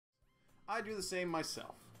I do the same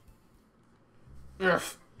myself. Ugh.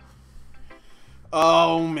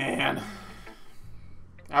 Oh man.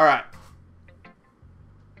 All right.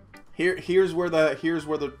 Here's where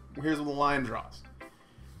the line draws.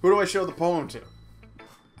 Who do I show the poem to?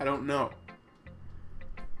 I don't know.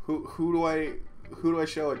 Who do I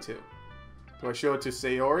show it to? Do I show it to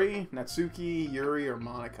Sayori, Natsuki, Yuri, or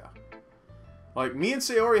Monica? Like, me and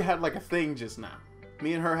Sayori had like a thing just now.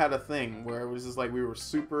 Me and her had a thing where it was just like we were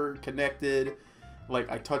super connected.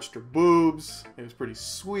 Like, I touched her boobs. It was pretty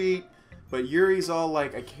sweet. But Yuri's all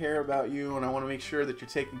like, I care about you and I want to make sure that you're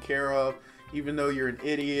taken care of. Even though you're an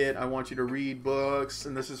idiot, I want you to read books.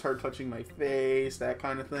 And this is her touching my face, that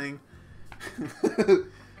kind of thing.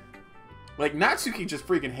 Like, Natsuki just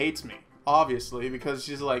freaking hates me, obviously, because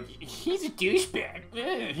she's like, he's a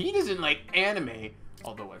douchebag. He doesn't like anime.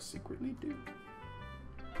 Although I secretly do.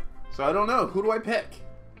 So I don't know. Who do I pick?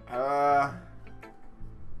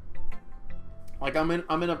 Like, I'm in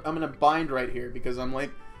a bind right here because I'm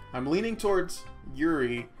leaning towards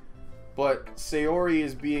Yuri, but Sayori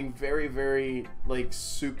is being very, very like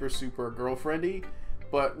super girlfriendy.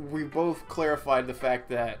 But we both clarified the fact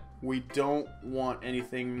that we don't want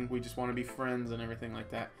anything. We just want to be friends and everything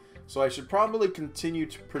like that. So I should probably continue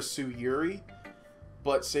to pursue Yuri,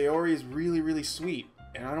 but Sayori is really, really sweet,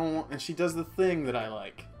 and I don't want. And she does the thing that I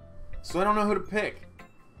like. So I don't know who to pick.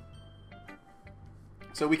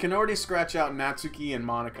 So we can already scratch out Natsuki and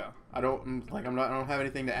Monica. I don't have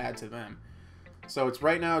anything to add to them. So it's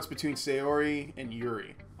right now it's between Sayori and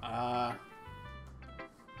Yuri.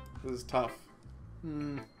 This is tough.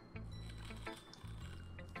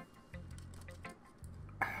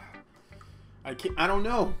 I don't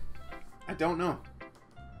know. I don't know.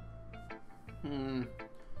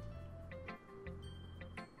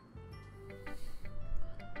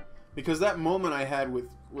 Because that moment I had with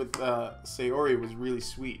Sayori was really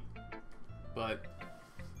sweet, but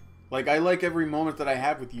like I like every moment that I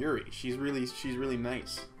had with Yuri. She's really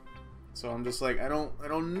nice. So I'm just like I don't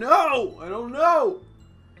know.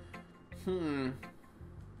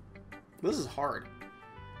 This is hard.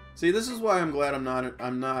 See, this is why I'm glad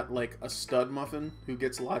I'm not like a stud muffin who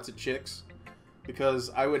gets lots of chicks, because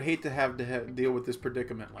I would hate to have to deal with this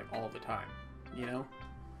predicament like all the time, you know?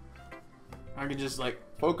 I can just like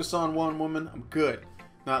focus on one woman, I'm good.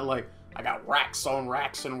 Not like I got racks on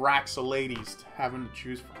racks and racks of ladies having to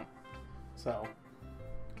choose from. So,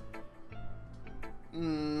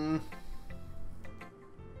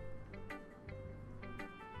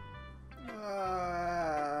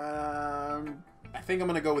 I think I'm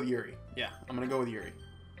gonna go with Yuri. Yeah, I'm gonna go with Yuri.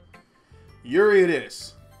 Yuri it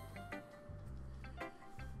is.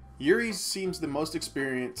 Yuri seems the most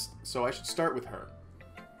experienced, so I should start with her.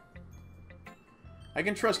 I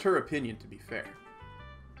can trust her opinion, to be fair.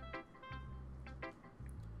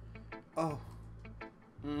 Oh.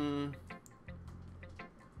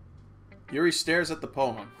 Yuri stares at the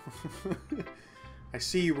poem. I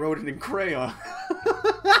see you wrote it in crayon.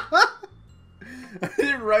 I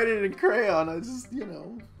didn't write it in crayon. I just, you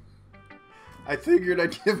know, I figured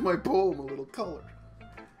I'd give my poem a little color.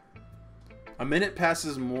 A minute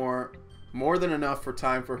passes more than enough for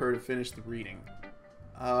time for her to finish the reading.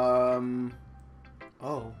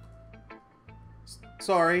 Oh.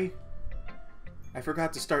 Sorry. I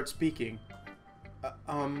forgot to start speaking.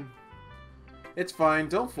 It's fine.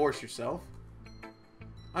 Don't force yourself.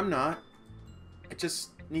 I'm not. I just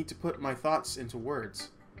need to put my thoughts into words.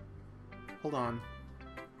 Hold on.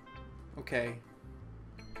 Okay.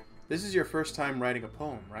 This is your first time writing a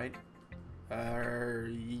poem, right?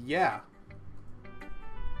 Yeah.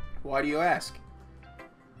 Why do you ask?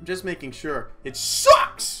 I'm just making sure. It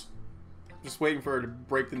sucks! I'm just waiting for her to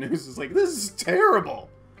break the news. It's like, this is terrible!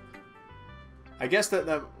 I guess that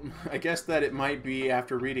it might be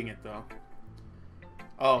after reading it, though.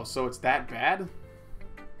 Oh, so it's that bad?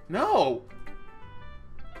 No!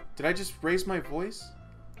 Did I just raise my voice?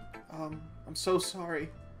 I'm so sorry.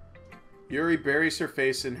 Yuri buries her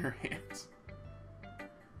face in her hands.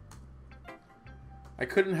 I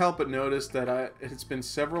couldn't help but notice that it's been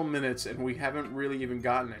several minutes and we haven't really even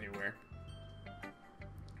gotten anywhere.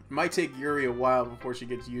 It might take Yuri a while before she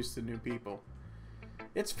gets used to new people.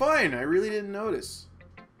 It's fine, I really didn't notice.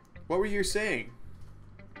 What were you saying?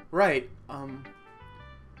 Right,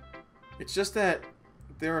 it's just that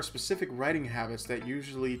there are specific writing habits that are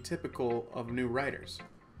usually typical of new writers.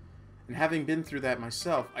 And having been through that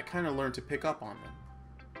myself, I kind of learned to pick up on them.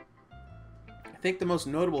 I think the most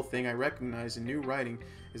notable thing I recognize in new writing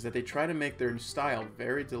is that they try to make their style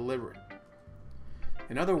very deliberate.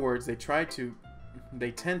 In other words, they tend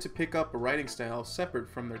to pick up a writing style separate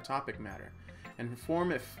from their topic matter, and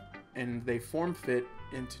they form fit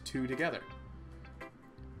into two together.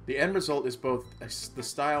 The end result is both the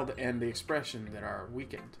style and the expression that are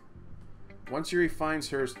weakened. Once Yuri finds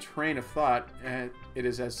her train of thought, it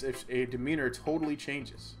is as if a demeanor totally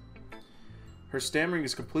changes. Her stammering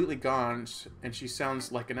is completely gone, and she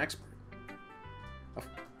sounds like an expert.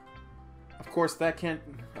 Of course, that can't...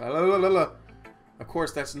 Of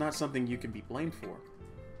course, that's not something you can be blamed for.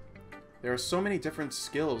 There are so many different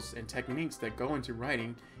skills and techniques that go into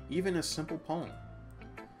writing even a simple poem.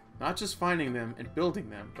 Not just finding them and building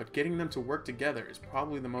them, but getting them to work together is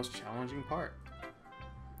probably the most challenging part.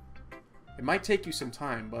 It might take you some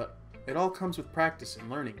time, but it all comes with practice and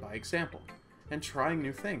learning by example, and trying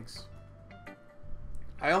new things.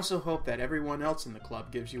 I also hope that everyone else in the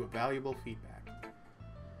club gives you a valuable feedback.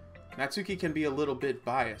 Natsuki can be a little bit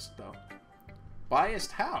biased, though.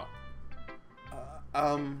 Biased how?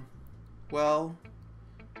 Well,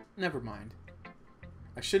 never mind.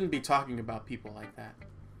 I shouldn't be talking about people like that.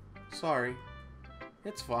 Sorry.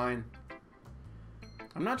 It's fine.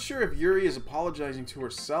 I'm not sure if Yuri is apologizing to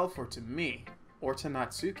herself or to me, or to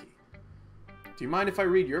Natsuki. Do you mind if I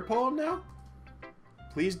read your poem now?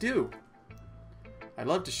 Please do. I'd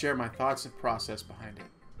love to share my thoughts and process behind it.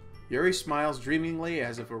 Yuri smiles dreamingly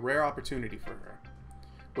as if a rare opportunity for her,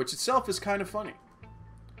 which itself is kind of funny.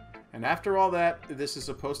 And after all that, this is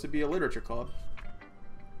supposed to be a literature club.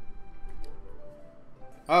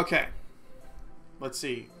 Okay. Let's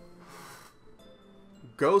see.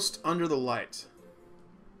 Ghost under the light.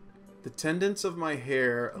 The tendons of my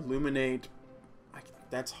hair illuminate...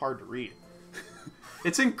 That's hard to read.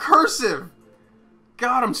 It's in cursive!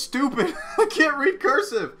 God, I'm stupid. I can't read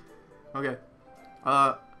cursive. Okay.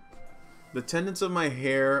 The tendons of my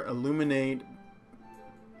hair illuminate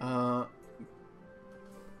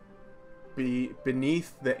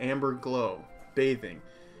beneath the amber glow, bathing.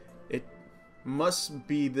 It must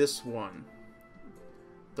be this one.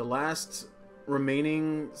 The last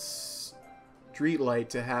remaining streetlight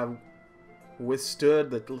to have withstood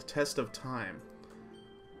the test of time.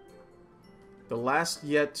 The last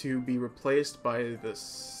yet to be replaced by the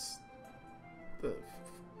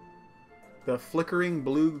flickering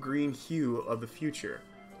blue-green hue of the future.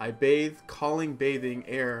 I bathe, calling bathing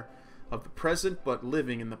air of the present but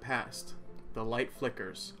living in the past. The light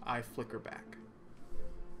flickers. I flicker back.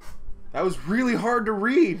 That was really hard to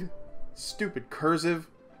read. Stupid cursive.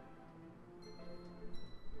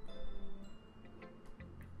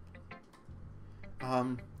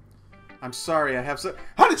 I'm sorry, I have so...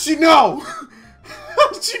 How did she know?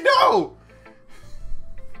 How did she know?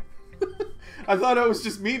 I thought it was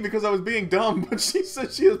just me because I was being dumb, but she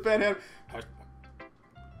said she has bad hand.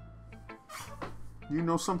 You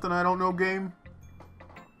know something I don't know, game?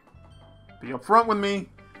 Be upfront with me.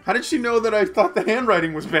 How did she know that I thought the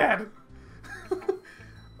handwriting was bad?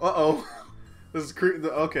 Uh-oh. This is creepy.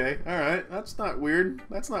 Okay, alright. That's not weird.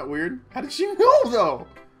 That's not weird. How did she know, though?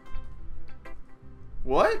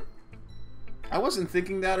 What? I wasn't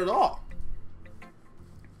thinking that at all.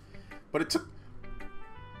 But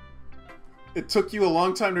it took you a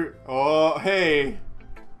long time to... Oh, hey.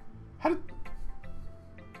 How did...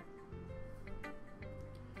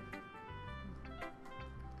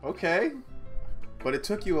 Okay. But it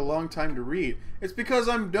took you a long time to read. It's because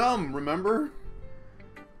I'm dumb, remember?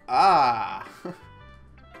 Ah.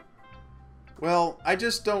 Well, I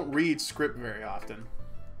just don't read script very often.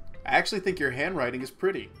 I actually think your handwriting is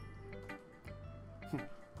pretty.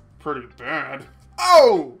 Pretty bad.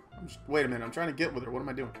 Oh! Wait a minute, I'm trying to get with her. What am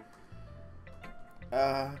I doing?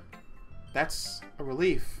 That's a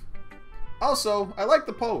relief. Also, I like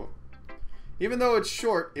the poem. Even though it's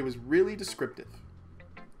short, it was really descriptive.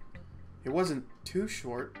 It wasn't too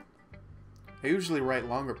short. I usually write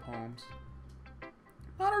longer poems.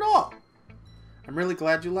 Not at all. I'm really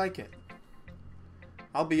glad you like it.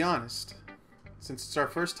 I'll be honest. Since it's our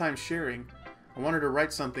first time sharing, I wanted to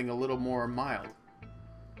write something a little more mild.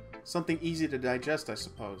 Something easy to digest, I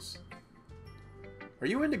suppose. Are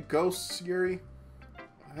you into ghosts, Yuri?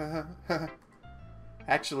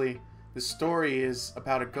 Actually, the story is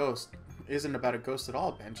about a ghost. Isn't about a ghost at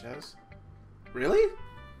all, Benchez. Really?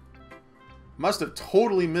 Must have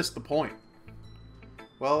totally missed the point.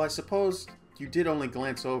 Well, I suppose you did only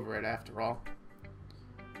glance over it after all.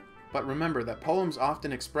 But remember that poems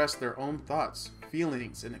often express their own thoughts,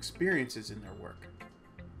 feelings, and experiences in their work.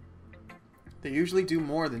 They usually do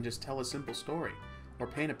more than just tell a simple story, or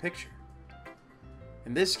paint a picture.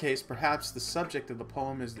 In this case, perhaps the subject of the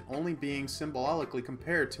poem is the only being symbolically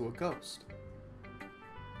compared to a ghost.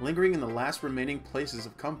 Lingering in the last remaining places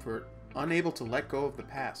of comfort, unable to let go of the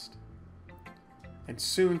past. And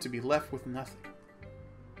soon to be left with nothing.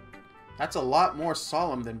 That's a lot more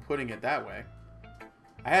solemn than putting it that way.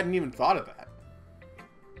 I hadn't even thought of that.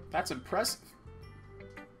 That's impressive.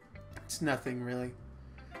 It's nothing, really.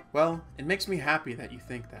 Well, it makes me happy that you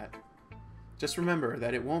think that. Just remember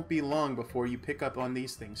that it won't be long before you pick up on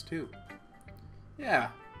these things, too. Yeah,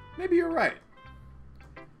 maybe you're right.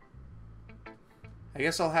 I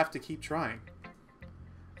guess I'll have to keep trying.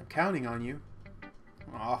 I'm counting on you.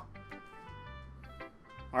 Aw.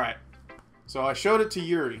 Alright. So I showed it to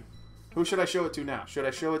Yuri. Who should I show it to now? Should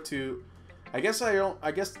I show it to... I guess I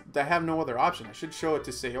have no other option. I should show it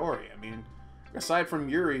to Sayori. I mean, aside from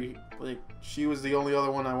Yuri, like, she was the only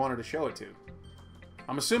other one I wanted to show it to.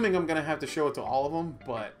 I'm assuming I'm gonna have to show it to all of them,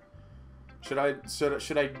 but should I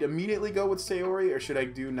immediately go with Sayori, or should I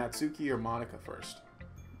do Natsuki or Monica first?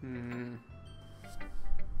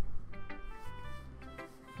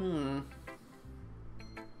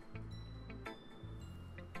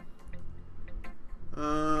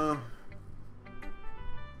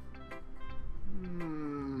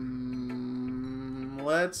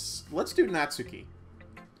 Let's do Natsuki.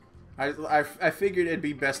 I figured it'd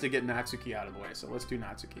be best to get Natsuki out of the way, so let's do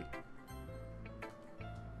Natsuki.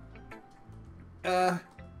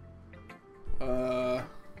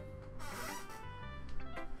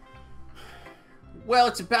 Well,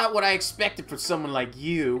 it's about what I expected from someone like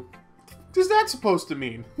you. What is that supposed to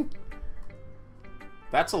mean?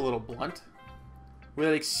 That's a little blunt.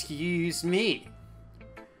 Well, excuse me.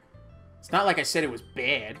 It's not like I said it was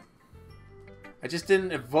bad. I just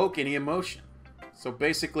didn't evoke any emotion. So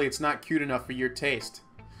basically, it's not cute enough for your taste.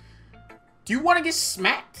 Do you want to get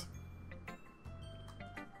smacked?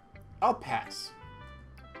 I'll pass.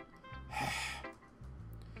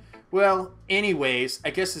 Well, anyways,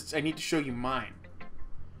 I guess I need to show you mine.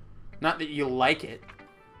 Not that you'll like it.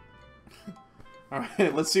 All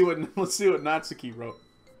right, let's see what Natsuki wrote.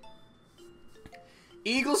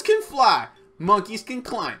 Eagles can fly, monkeys can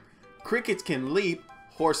climb, crickets can leap,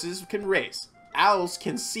 horses can race, owls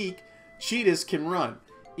can seek, cheetahs can run,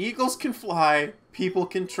 eagles can fly, people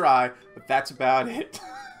can try, but that's about it.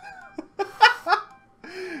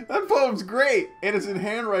 That poem's great, and it's in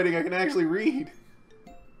handwriting I can actually read.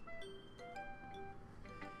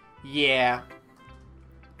 Yeah.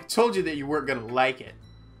 I told you that you weren't gonna like it.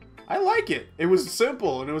 I like it. It was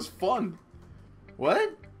simple and it was fun.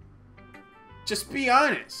 What? Just be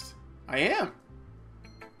honest. I am.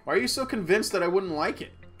 Why are you so convinced that I wouldn't like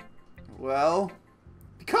it? Well,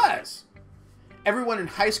 because everyone in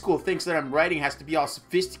high school thinks that I'm writing has to be all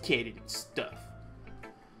sophisticated and stuff.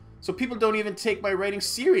 So people don't even take my writing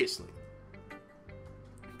seriously.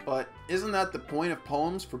 But isn't that the point of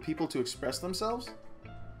poems, for people to express themselves?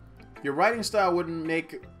 Your writing style wouldn't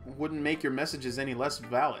make your messages any less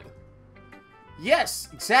valid. Yes,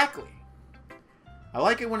 exactly. I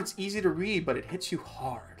like it when it's easy to read, but it hits you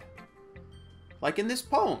hard. Like in this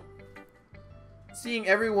poem. Seeing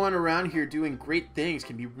everyone around here doing great things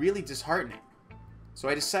can be really disheartening. So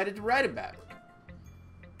I decided to write about it.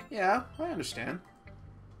 Yeah, I understand.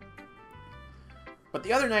 But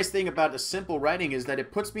the other nice thing about the simple writing is that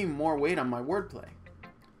it puts me more weight on my wordplay.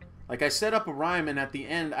 Like I set up a rhyme and at the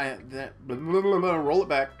end, roll it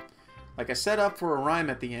back. Like I set up for a rhyme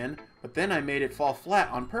at the end, but then I made it fall flat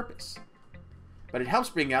on purpose. But it helps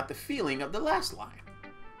bring out the feeling of the last line.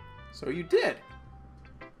 So you did.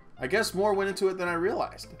 I guess more went into it than I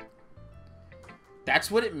realized. That's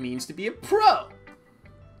what it means to be a pro.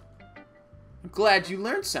 I'm glad you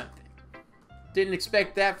learned something. Didn't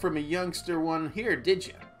expect that from a youngster one here, did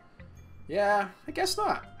you? Yeah, I guess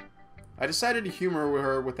not. I decided to humor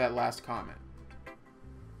her with that last comment.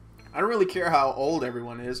 I don't really care how old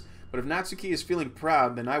everyone is, but if Natsuki is feeling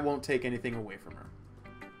proud, then I won't take anything away from her.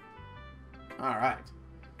 Alright.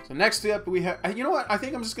 So next up we have... You know what? I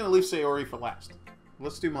think I'm just going to leave Sayori for last.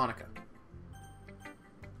 Let's do Monica.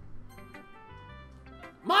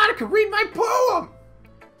 Monica, read my poem!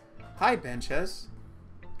 Hi, Benchez.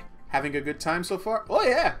 Having a good time so far? Oh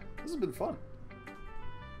yeah, this has been fun.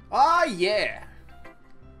 Ah yeah.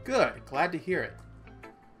 Good, glad to hear it.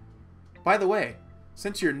 By the way,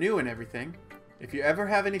 since you're new and everything, if you ever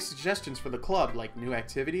have any suggestions for the club, like new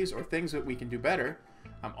activities or things that we can do better,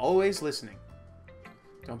 I'm always listening.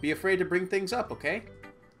 Don't be afraid to bring things up, okay?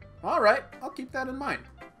 Alright, I'll keep that in mind.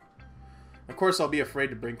 Of course I'll be afraid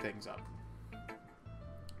to bring things up.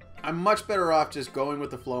 I'm much better off just going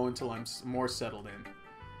with the flow until I'm more settled in.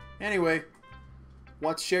 Anyway,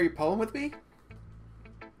 want to share your poem with me?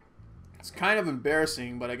 It's kind of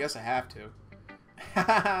embarrassing, but I guess I have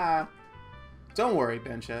to. Don't worry,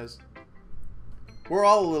 Benchez. We're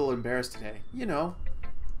all a little embarrassed today, you know.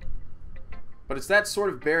 But it's that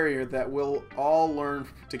sort of barrier that we'll all learn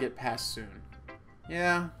to get past soon.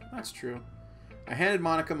 Yeah, that's true. I handed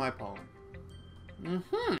Monica my poem.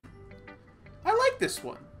 Mm-hmm. I like this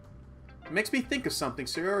one. It makes me think of something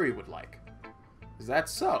Sayori would like. Is that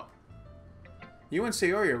so? You and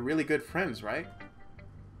Sayori are really good friends, right?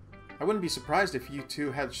 I wouldn't be surprised if you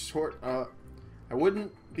two had I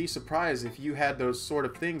wouldn't be surprised if you had those sort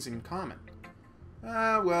of things in common.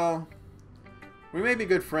 Well, we may be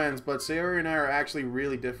good friends, but Sayori and I are actually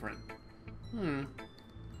really different.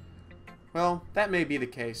 Well, that may be the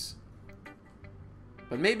case.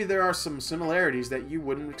 But maybe there are some similarities that you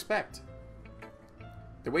wouldn't expect.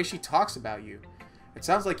 The way she talks about you, it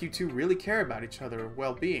sounds like you two really care about each other's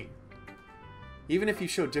well-being. Even if you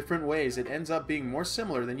show different ways, it ends up being more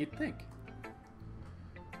similar than you'd think.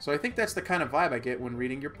 So I think that's the kind of vibe I get when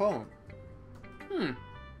reading your poem. You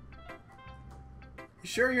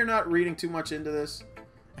sure you're not reading too much into this?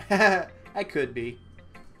 I could be.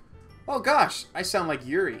 Oh gosh, I sound like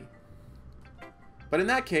Yuri. But in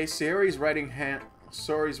that case, Sayori's writing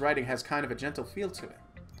has kind of a gentle feel to it.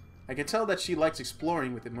 I can tell that she likes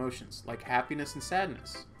exploring with emotions, like happiness and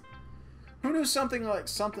sadness. Who knew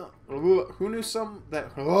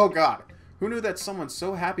that someone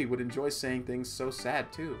so happy would enjoy saying things so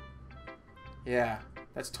sad too? Yeah,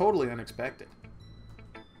 that's totally unexpected.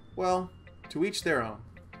 Well, to each their own.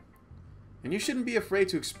 And you shouldn't be afraid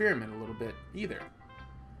to experiment a little bit, either.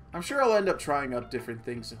 I'm sure I'll end up trying up different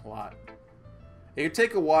things a lot. It could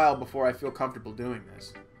take a while before I feel comfortable doing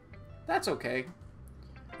this. That's okay.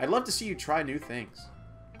 I'd love to see you try new things.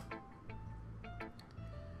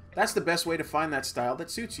 That's the best way to find that style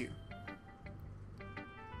that suits you.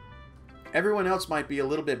 Everyone else might be a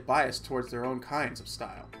little bit biased towards their own kinds of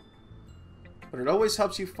style, but it always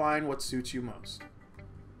helps you find what suits you most.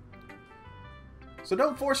 So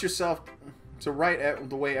don't force yourself to write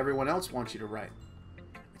the way everyone else wants you to write.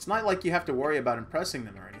 It's not like you have to worry about impressing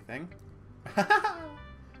them or anything.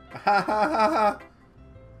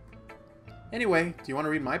 Anyway, do you want to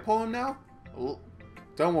read my poem now?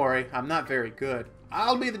 Don't worry, I'm not very good.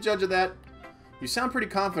 I'll be the judge of that. You sound pretty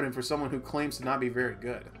confident for someone who claims to not be very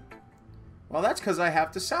good. Well, that's because I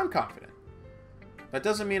have to sound confident. That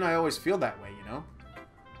doesn't mean I always feel that way, you know?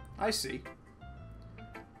 I see.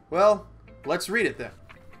 Well, let's read it then.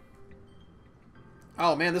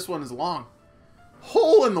 Oh man, this one is long.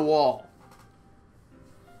 Hole in the wall.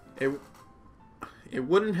 It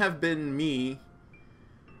wouldn't have been me.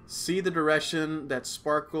 See the direction that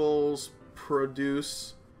sparkles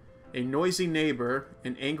produce. A noisy neighbor,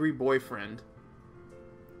 an angry boyfriend.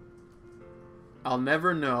 I'll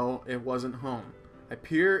never know it wasn't home. I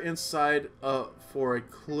peer inside for a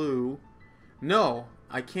clue. No,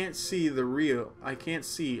 I can't see the real. I can't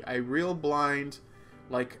see. I reel blind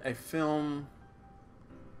like a film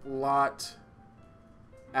lot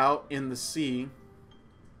out in the sea.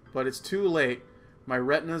 But it's too late. My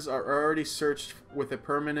retinas are already searched with a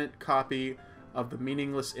permanent copy of the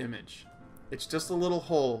meaningless image. It's just a little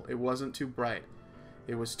hole. It wasn't too bright.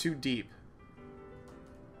 It was too deep.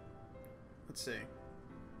 Let's see.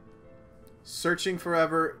 Searching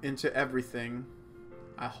forever into everything.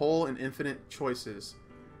 A hole in infinite choices.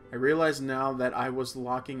 I realize now that I was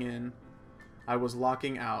locking in. I was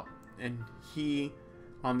locking out. And he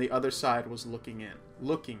on the other side was looking in.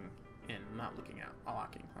 Looking in, not looking out.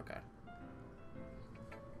 Locking. Okay.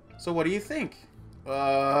 So what do you think?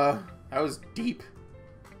 That was deep.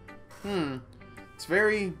 It's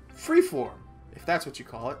very freeform, if that's what you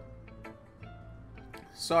call it.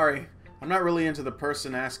 Sorry, I'm not really into the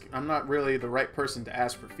person I'm not really the right person to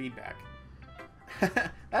ask for feedback.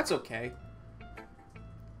 That's okay.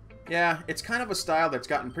 Yeah, it's kind of a style that's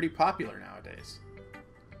gotten pretty popular nowadays.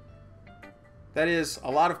 That is,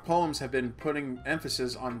 a lot of poems have been putting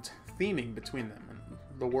emphasis on theming between them, and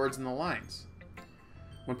the words and the lines.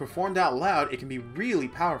 When performed out loud, it can be really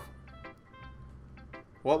powerful.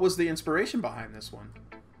 What was the inspiration behind this one?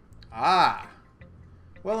 Ah!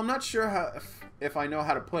 Well, I'm not sure if I know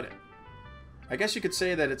how to put it. I guess you could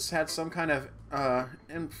say that it's had some kind of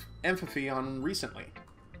empathy on recently.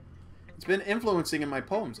 It's been influencing in my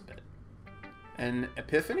poems a bit. An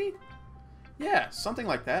epiphany? Yeah, something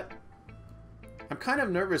like that. I'm kind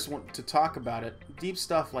of nervous to talk about it, deep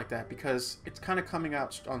stuff like that, because it's kind of coming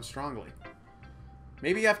out on strongly.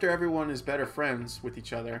 Maybe after everyone is better friends with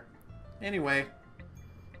each other. Anyway,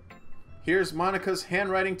 here's Monica's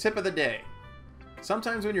handwriting tip of the day.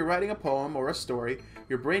 Sometimes when you're writing a poem or a story,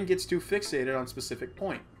 your brain gets too fixated on a specific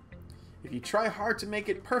point. If you try hard to make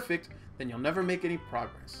it perfect, then you'll never make any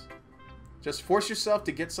progress. Just force yourself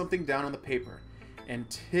to get something down on the paper and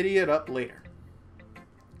tidy it up later.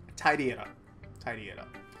 Tidy it up. Tidy it up.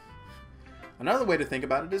 Another way to think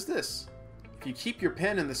about it is this. If you keep your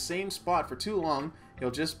pen in the same spot for too long, you'll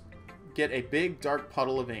just get a big dark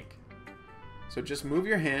puddle of ink. So just move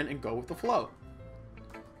your hand and go with the flow.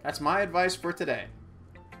 That's my advice for today.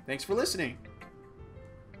 Thanks for listening.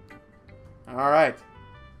 Alright.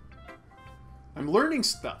 I'm learning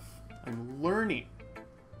stuff. I'm learning.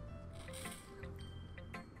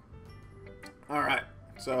 Alright.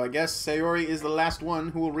 So I guess Sayori is the last one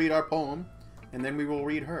who will read our poem, and then we will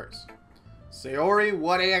read hers. Sayori,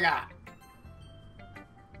 what do you got?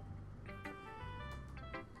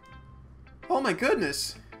 Oh my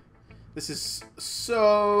goodness. This is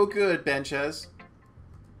so good, Benchez.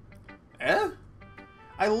 Eh?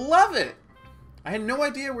 I love it! I had no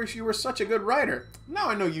idea you were such a good writer. Now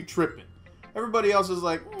I know you tripping. Everybody else is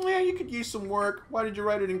like, yeah, you could use some work. Why did you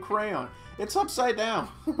write it in crayon? It's upside down.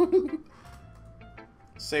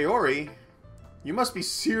 Sayori, you must be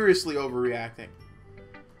seriously overreacting.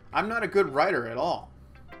 I'm not a good writer at all.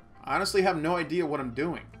 I honestly have no idea what I'm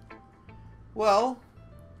doing. Well,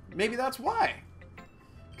 maybe that's why.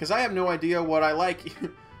 Because I have no idea what I like.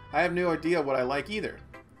 I have no idea what I like either.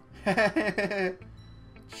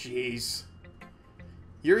 Jeez.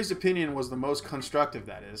 Yuri's opinion was the most constructive,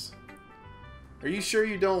 that is. Are you sure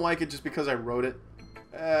you don't like it just because I wrote it?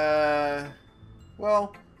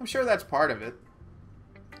 Well, I'm sure that's part of it.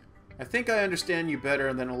 I think I understand you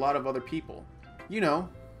better than a lot of other people. You know.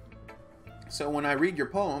 So when I read your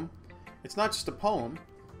poem, it's not just a poem,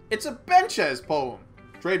 it's a Benchez poem.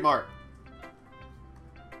 Trademark.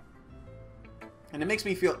 And it makes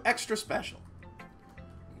me feel extra special.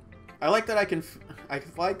 I like that I can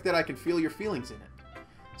feel your feelings in it.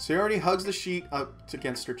 Sayori hugs the sheet up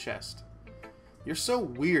against her chest. You're so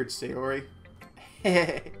weird, Sayori.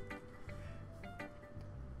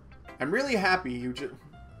 I'm really happy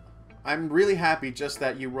just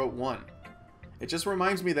that you wrote one. It just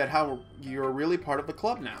reminds me that how you're really part of the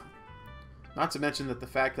club now. Not to mention that the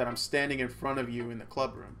fact that I'm standing in front of you in the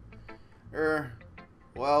club room.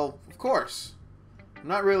 Well, of course. I'm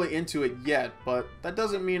not really into it yet, but that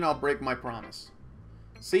doesn't mean I'll break my promise.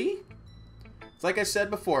 See? It's like I said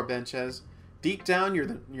before, Benchez. Deep down,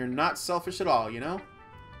 you're not selfish at all, you know?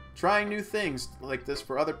 Trying new things like this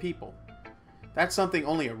for other people. That's something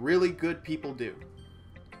only a really good people do.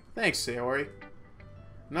 Thanks, Sayori.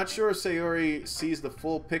 I'm not sure if Sayori sees the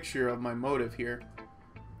full picture of my motive here.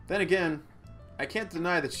 Then again, I can't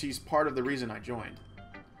deny that she's part of the reason I joined.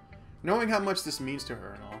 Knowing how much this means to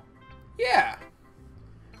her and all. Yeah!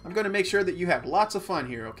 I'm going to make sure that you have lots of fun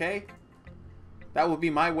here, okay? That will be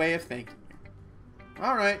my way of thanking you.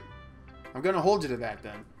 Alright. I'm going to hold you to that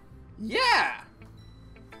then. Yeah!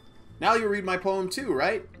 Now you'll read my poem too,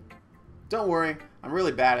 right? Don't worry, I'm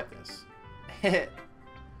really bad at this.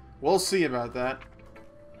 We'll see about that.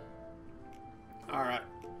 Alright.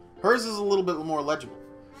 Hers is a little bit more legible.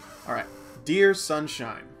 Alright. Dear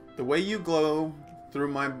sunshine, the way you glow through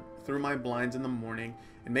my blinds in the morning,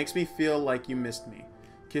 it makes me feel like you missed me.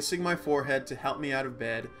 Kissing my forehead to help me out of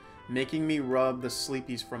bed, making me rub the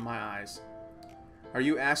sleepies from my eyes. Are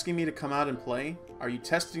you asking me to come out and play? Are you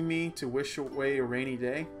testing me to wish away a rainy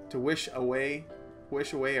day? To wish away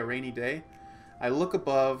a rainy day? I look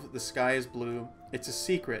above, the sky is blue. It's a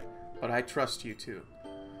secret, but I trust you too.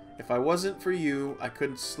 If I wasn't for you, I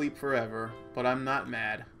couldn't sleep forever, but I'm not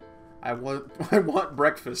mad. I want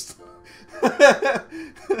breakfast.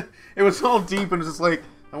 It was all deep and it's just like,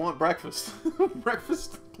 I want breakfast.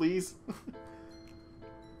 Breakfast, please.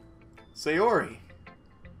 Sayori.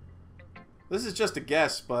 This is just a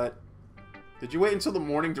guess, but did you wait until the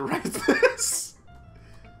morning to write this?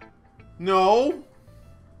 No.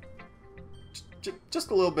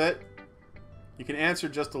 Just a little bit. You can answer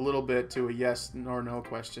just a little bit to a yes or no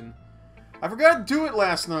question. I forgot to do it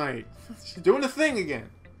last night. She's doing the thing again.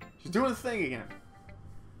 She's doing the thing again.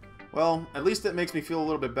 Well, at least it makes me feel a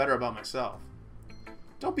little bit better about myself.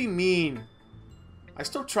 Don't be mean. I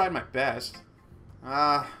still tried my best.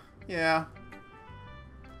 Yeah.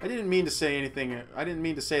 I didn't mean to say anything. I didn't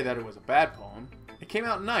mean to say that it was a bad poem. It came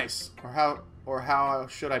out nice. Or how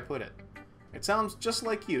should I put it? It sounds just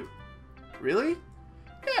like you. Really?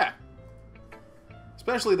 Yeah.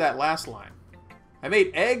 Especially that last line. I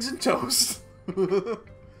made eggs and toast.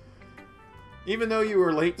 Even though you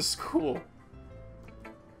were late to school.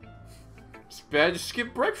 It's bad to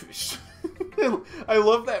skip breakfast. I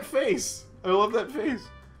love that face. I love that face.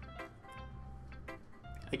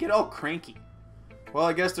 I get all cranky. Well,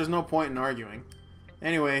 I guess there's no point in arguing.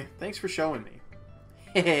 Anyway, thanks for showing me.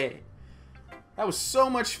 Hey, that was so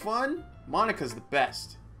much fun. Monica's the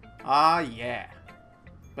best. Ah, yeah.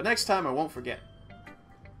 But next time I won't forget.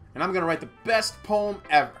 And I'm going to write the best poem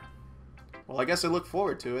ever. Well, I guess I look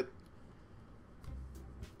forward to it.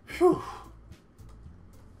 Whew.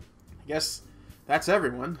 I guess that's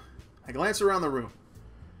everyone. I glance around the room.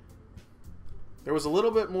 There was a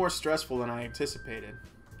little bit more stressful than I anticipated.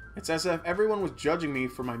 It's as if everyone was judging me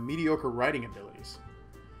for my mediocre writing abilities.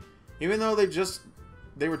 Even though they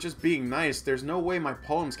were just being nice, there's no way my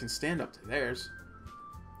poems can stand up to theirs.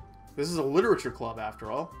 This is a literature club,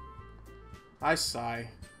 after all. I sigh.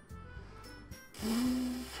 I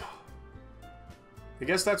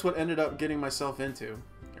guess that's what ended up getting myself into.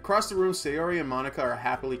 Across the room, Sayori and Monica are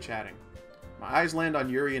happily chatting. My eyes land on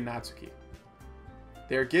Yuri and Natsuki.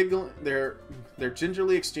 They're giggling. They're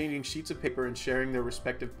gingerly exchanging sheets of paper and sharing their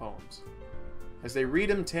respective poems. As they read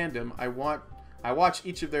in tandem, I watch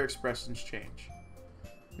each of their expressions change.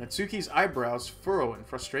 Natsuki's eyebrows furrow in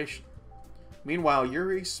frustration. Meanwhile,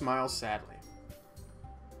 Yuri smiles sadly.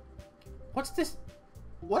 What's this?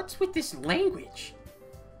 What's with this language?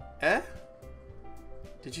 Eh?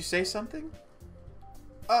 Did you say something?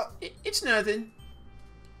 It's nothing.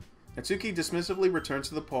 Natsuki dismissively returns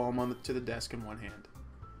to the poem to the desk in one hand.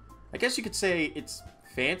 I guess you could say it's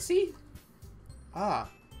fancy? Ah,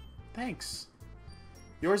 thanks.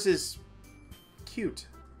 Yours is cute.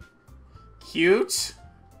 Cute?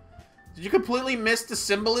 Did you completely miss the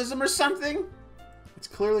symbolism or something? It's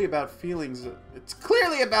clearly about feelings. It's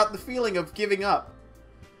clearly about the feeling of giving up.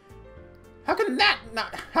 How can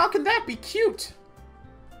that be cute?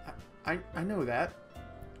 I know that.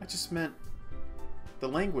 I just meant the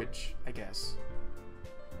language, I guess.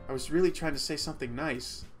 I was really trying to say something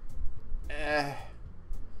nice.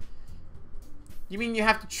 You mean you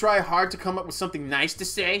have to try hard to come up with something nice to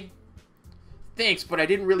say? Thanks, but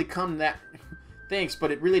it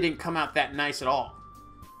really didn't come out that nice at all.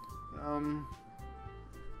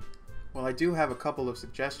 Well, I do have a couple of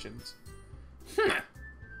suggestions.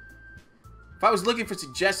 If I was looking for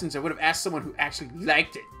suggestions, I would have asked someone who actually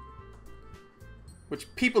liked it.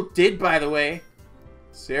 Which people did, by the way.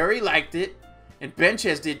 Sayori liked it, and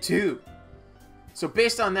Benchez did too. So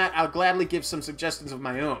based on that, I'll gladly give some suggestions of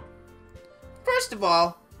my own. First of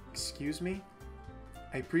all... Excuse me?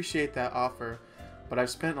 I appreciate that offer, but I've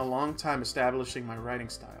spent a long time establishing my writing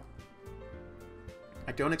style.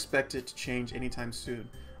 I don't expect it to change anytime soon,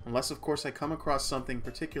 unless of course I come across something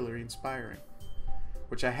particularly inspiring.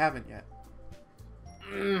 Which I haven't yet.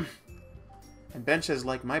 And Benchez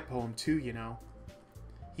liked my poem too, you know.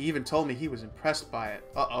 He even told me he was impressed by it.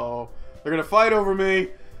 Uh-oh. They're gonna fight over me!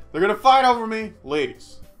 They're gonna fight over me!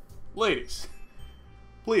 Ladies. Ladies.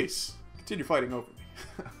 Please, continue fighting over me.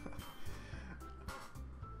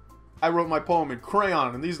 I wrote my poem in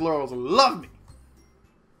crayon and these girls love me!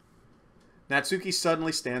 Natsuki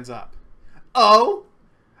suddenly stands up. Oh?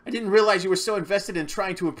 I didn't realize you were so invested in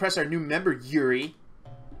trying to impress our new member, Yuri.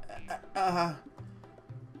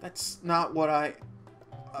 That's not what I...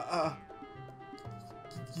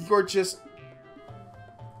 You're just...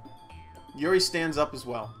 Yuri stands up as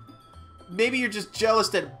well. Maybe you're just jealous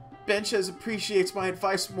that Benchez appreciates my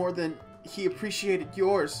advice more than he appreciated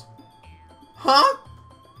yours. Huh?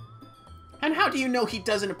 And how do you know he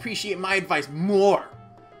doesn't appreciate my advice more?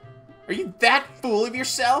 Are you that full of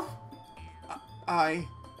yourself?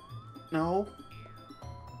 No.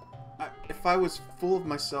 If I was full of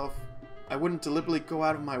myself, I wouldn't deliberately go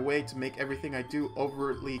out of my way to make everything I do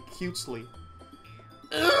overtly cutesy.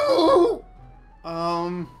 Ooh!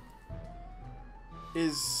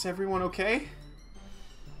 Is everyone okay?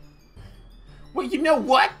 Well, you know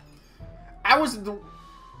what? I wasn't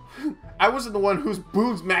the one whose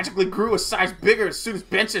boobs magically grew a size bigger as soon as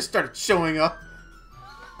Benchez started showing up.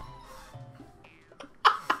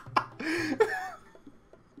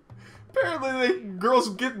 Apparently,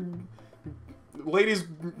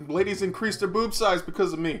 ladies increase their boob size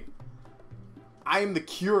because of me. I am the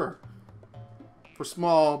cure for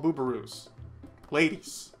small boobaroos.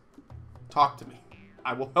 Ladies, talk to me.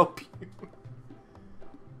 I will help you.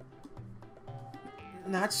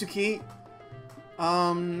 Natsuki,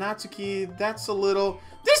 that's a little...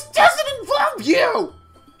 This doesn't involve you!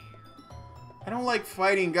 I don't like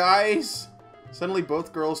fighting, guys. Suddenly,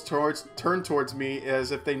 both girls turn towards me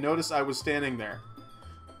as if they noticed I was standing there.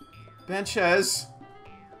 Benchez,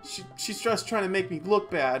 she's just trying to make me look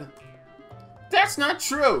bad. That's not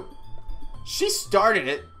true. She started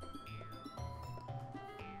it.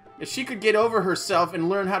 If she could get over herself and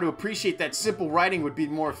learn how to appreciate that simple writing would be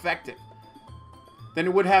more effective than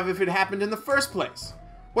it would have if it happened in the first place.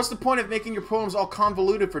 What's the point of making your poems all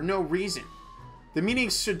convoluted for no reason? The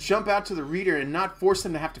meanings should jump out to the reader and not force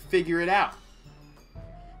them to have to figure it out.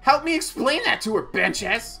 Help me explain that to her,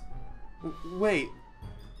 Benchez! Wait.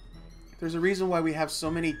 There's a reason why we have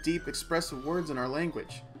so many deep, expressive words in our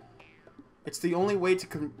language. It's the only way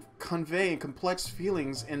to convey complex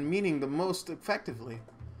feelings and meaning the most effectively.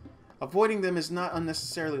 Avoiding them is not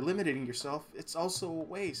unnecessarily limiting yourself, it's also a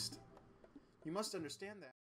waste. You must understand that.